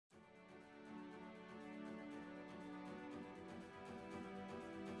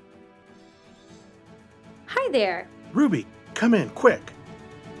there. Ruby, come in, quick.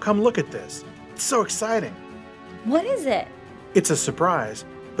 Come look at this. It's so exciting. What is it? It's a surprise,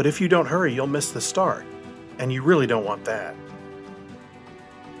 but if you don't hurry, you'll miss the start. And you really don't want that.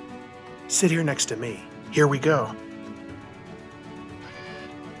 Sit here next to me. Here we go.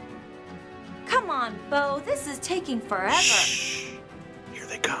 Come on, Bo. This is taking forever. Shh. Here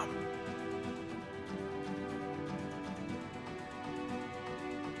they come.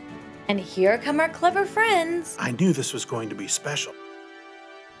 And here come our clever friends. I knew this was going to be special.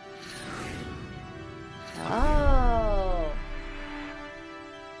 Oh.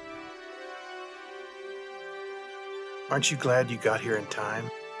 Aren't you glad you got here in time?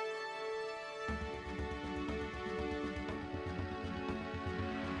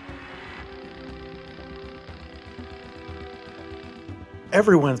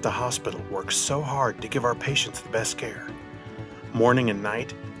 Everyone at the hospital works so hard to give our patients the best care. Morning and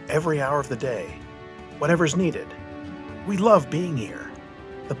night, every hour of the day, whatever's needed. We love being here.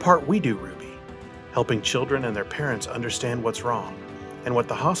 The part we do, Ruby, helping children and their parents understand what's wrong and what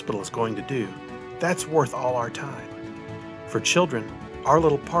the hospital is going to do, that's worth all our time. For children, our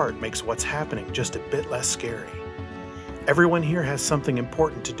little part makes what's happening just a bit less scary. Everyone here has something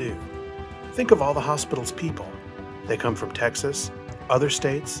important to do. Think of all the hospital's people. They come from Texas, other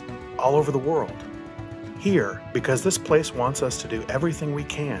states, all over the world. Here, because this place wants us to do everything we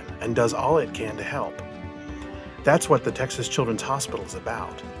can and does all it can to help. That's what the Texas Children's Hospital is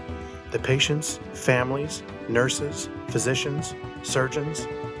about. The patients, families, nurses, physicians, surgeons,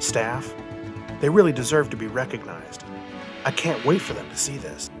 staff, they really deserve to be recognized. I can't wait for them to see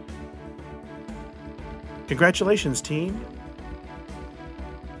this. Congratulations, team!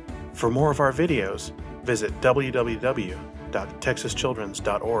 For more of our videos, visit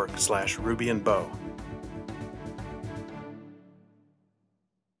www.texaschildrens.org/rubyandbo.